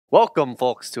Welcome,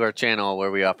 folks, to our channel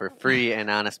where we offer free and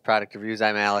honest product reviews.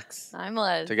 I'm Alex. I'm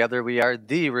Liz. Together we are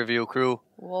the review crew.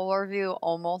 We'll review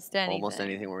almost anything. Almost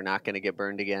anything. We're not going to get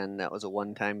burned again. That was a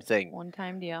one-time thing.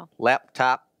 One-time deal. Lap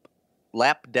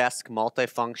desk,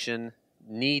 multifunction,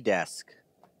 knee desk,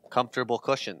 comfortable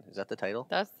cushion. Is that the title?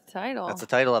 That's the title. That's the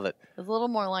title of it. It's a little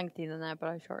more lengthy than that, but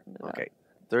I shortened it up. Okay.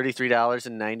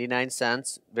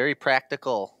 $33.99. Very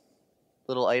practical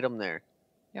little item there.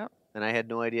 Yep. And I had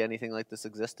no idea anything like this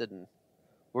existed, and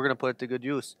we're going to put it to good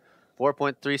use.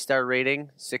 4.3-star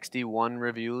rating, 61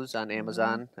 reviews on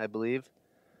Amazon, I believe.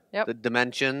 Yep. The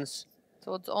dimensions.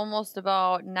 So it's almost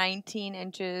about 19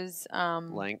 inches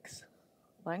Length.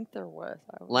 length or width?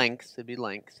 Length. It'd be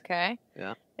length. Okay.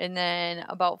 Yeah. And then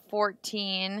about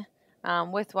 14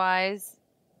 width-wise.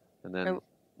 And then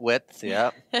width,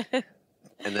 yeah.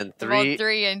 And then About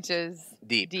 3 inches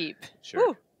deep. Sure.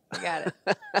 Woo, you got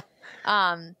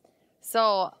it.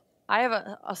 So I have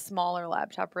a smaller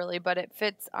laptop, really, but it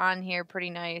fits on here pretty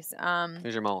nice.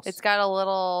 Here's your mouse. It's got a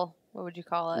little, what would you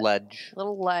call it? Ledge.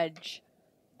 Little ledge.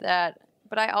 But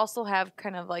I also have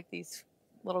kind of like these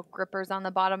little grippers on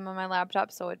the bottom of my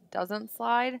laptop so it doesn't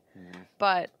slide.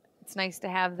 But it's nice to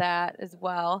have that as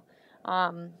well.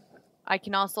 I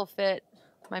can also fit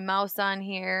my mouse on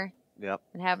here. Yep.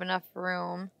 And have enough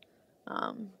room.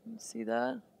 See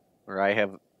that? Or I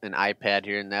have an iPad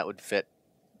here, and that would fit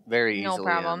very easily No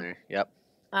problem. on there.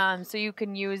 Yep. So you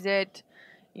can use it,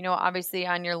 obviously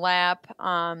on your lap,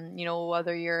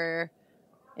 whether you're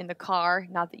in the car,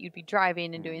 not that you'd be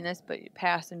driving and doing this, but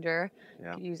passenger. Yeah.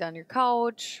 You can use it on your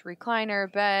couch,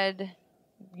 recliner, bed,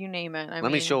 you name it.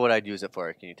 Let me show what I'd use it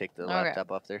for. Can you take the Okay.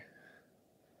 laptop off there?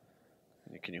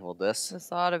 Can you hold this?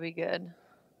 This ought to be good.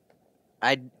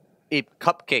 I'd eat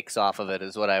cupcakes off of it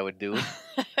is what I would do.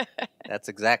 That's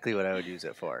exactly what I would use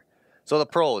it for. So the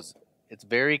pros, it's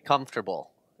very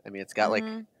comfortable. I mean, it's got like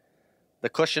the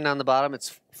cushion on the bottom.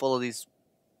 It's full of these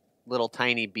little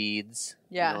tiny beads.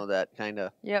 Yeah. That kind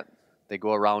of. Yep. They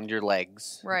go around your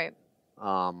legs. Right.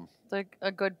 It's like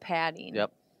a good padding.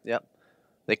 Yep.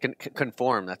 They can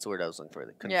conform. That's the word I was looking for.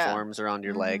 It conforms around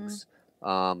your legs.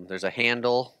 There's a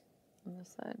handle On this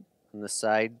side. on the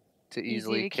side to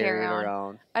easily to carry it carry on.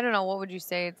 around. I don't know. What would you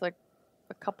say? It's like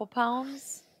a couple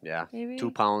pounds, Yeah. maybe?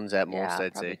 2 pounds at most, Yeah,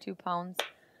 I'd probably say. 2 pounds.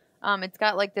 It's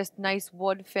got like this nice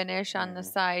wood finish on the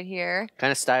side here.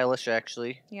 Kind of stylish,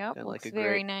 actually. Yep, Kinda looks like a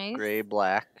very nice. Gray,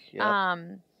 black.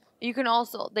 Yep. You can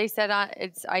also, they said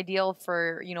it's ideal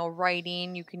for,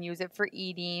 writing. You can use it for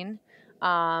eating,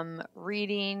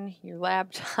 reading, your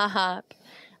laptop.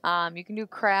 You can do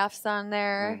crafts on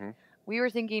there. We were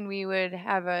thinking we would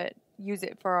use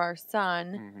it for our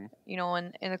son,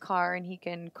 in the car, and he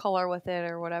can color with it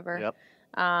or whatever. Yep.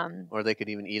 Or they could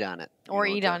even eat on it. Or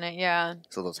eat on it, yeah.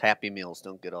 So those Happy Meals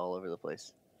don't get all over the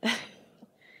place.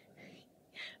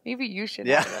 Maybe you should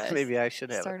Yeah, have this. maybe I should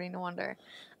have Starting to wonder.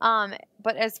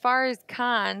 But as far as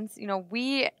cons,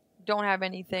 we don't have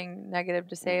anything negative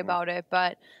to say about it,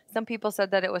 but some people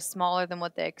said that it was smaller than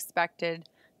what they expected.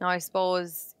 Now, I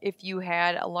suppose if you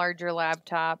had a larger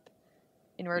laptop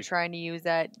and were trying to use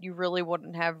that, you really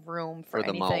wouldn't have room for the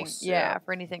anything. mouse, Yeah,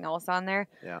 for anything else on there.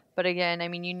 Yeah. But again, I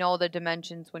mean, the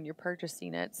dimensions when you're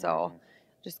purchasing it, so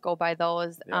just go by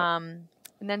those. Yeah.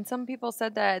 And then some people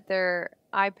said that their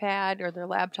iPad or their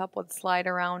laptop would slide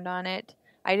around on it.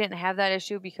 I didn't have that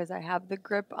issue because I have the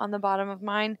grip on the bottom of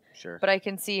mine. Sure. But I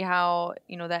can see how,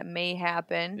 that may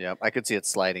happen. Yep. I could see it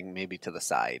sliding maybe to the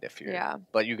side if you're. Yeah.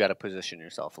 But you got to position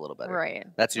yourself a little better. Right.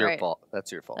 That's your fault.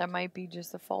 That's your fault. That might be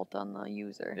just a fault on the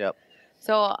user. Yep.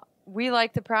 So we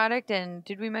like the product, and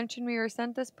did we mention we were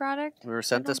sent this product? We were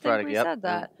sent this I don't product. think we Yep. said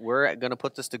that. We're going to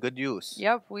put this to good use.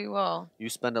 Yep, we will. You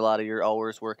spend a lot of your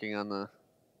hours working on the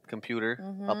computer,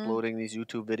 uploading these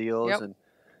YouTube videos, Yep. and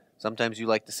sometimes you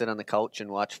like to sit on the couch and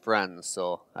watch Friends.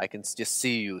 So I can just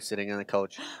see you sitting on the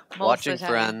couch watching of the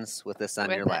time. Friends with this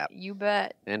on your lap. You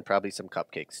bet. And probably some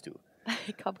cupcakes too.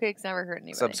 Cupcakes never hurt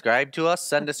anybody. Subscribe to us.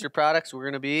 Send us your products. We're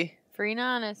going to be. Free and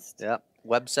honest. Yep.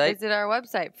 Website. Visit our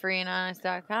website,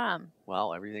 freeandhonest.com.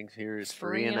 Wow, everything here is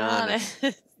free and honest.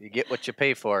 You get what you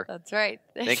pay for. That's right.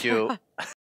 Thank you.